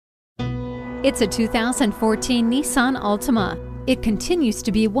It's a 2014 Nissan Altima. It continues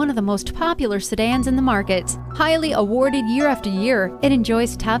to be one of the most popular sedans in the market. Highly awarded year after year, it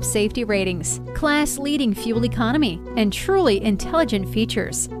enjoys top safety ratings, class-leading fuel economy, and truly intelligent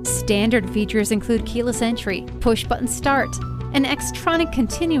features. Standard features include keyless entry, push-button start, an Xtronic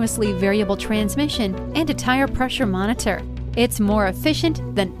continuously variable transmission, and a tire pressure monitor. It's more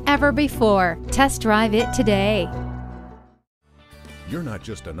efficient than ever before. Test drive it today. You're not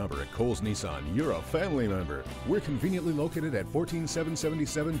just a number at Cowles Nissan, you're a family member. We're conveniently located at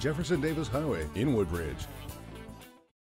 14777 Jefferson Davis Highway in Woodbridge.